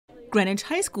Greenwich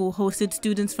High School hosted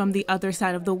students from the other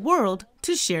side of the world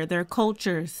to share their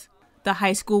cultures. The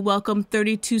high school welcomed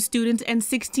 32 students and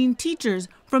 16 teachers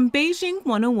from Beijing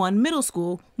 101 Middle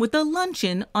School with a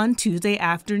luncheon on Tuesday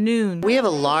afternoon. We have a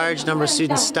large number of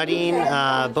students studying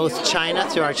both China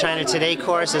through our China Today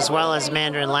course as well as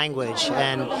Mandarin language,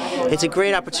 and it's a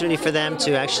great opportunity for them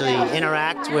to actually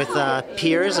interact with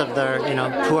peers of their,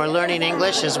 who are learning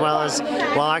English as well as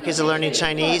while our kids are learning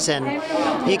Chinese.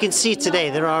 And you can see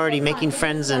today they're already making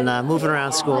friends and moving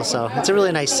around school, so it's a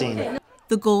really nice scene.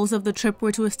 The goals of the trip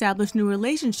were to establish new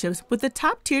relationships with the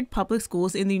top-tiered public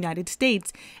schools in the United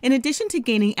States, in addition to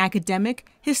gaining academic,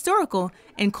 historical,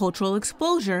 and cultural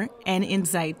exposure and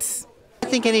insights. I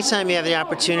think anytime you have the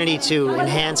opportunity to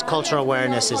enhance cultural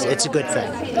awareness, it's a good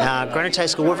thing. Greenwich High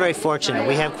School, we're very fortunate.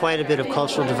 We have quite a bit of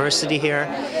cultural diversity here.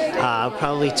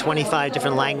 Probably 25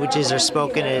 different languages are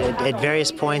spoken at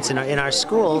various points in our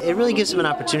school. It really gives them an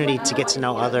opportunity to get to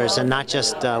know others and not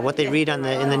just what they read in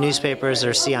the newspapers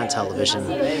or see on television.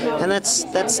 And that's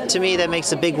to me, that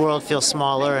makes the big world feel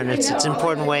smaller, and it's an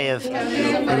important way of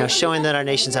showing that our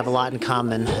nations have a lot in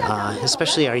common,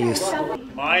 especially our youth.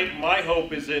 My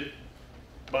hope is that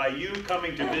by you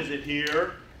coming to visit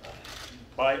here,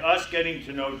 by us getting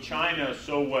to know China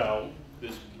so well,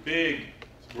 this big,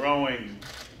 growing,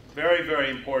 very, very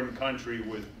important country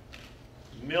with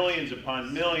millions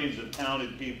upon millions of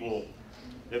talented people,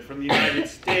 that from the United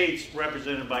States,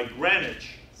 represented by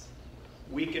Greenwich,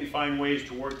 we can find ways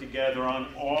to work together on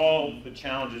all the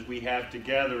challenges we have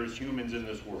together as humans in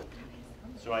this world.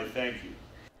 So I thank you.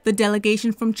 The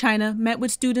delegation from China met with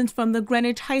students from the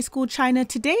Greenwich High School China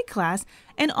Today class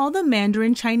and all the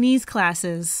Mandarin Chinese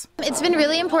classes. It's been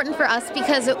really important for us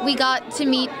because we got to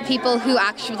meet people who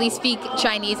actually speak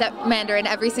Chinese at Mandarin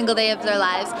every single day of their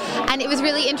lives. And it was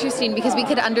really interesting because we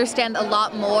could understand a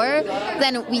lot more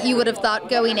than you would have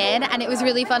thought going in. And it was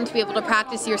really fun to be able to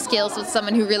practice your skills with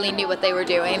someone who really knew what they were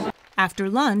doing. After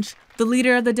lunch, the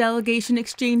leader of the delegation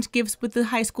exchanged gifts with the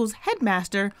high school's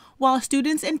headmaster, while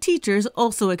students and teachers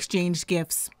also exchanged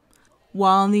gifts.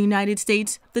 While in the United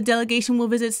States, the delegation will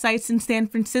visit sites in San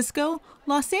Francisco,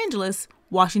 Los Angeles,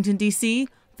 Washington, D.C.,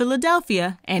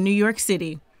 Philadelphia, and New York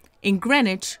City. In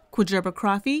Greenwich, Quadruba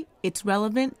Coffee,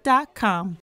 itsrelevant.com.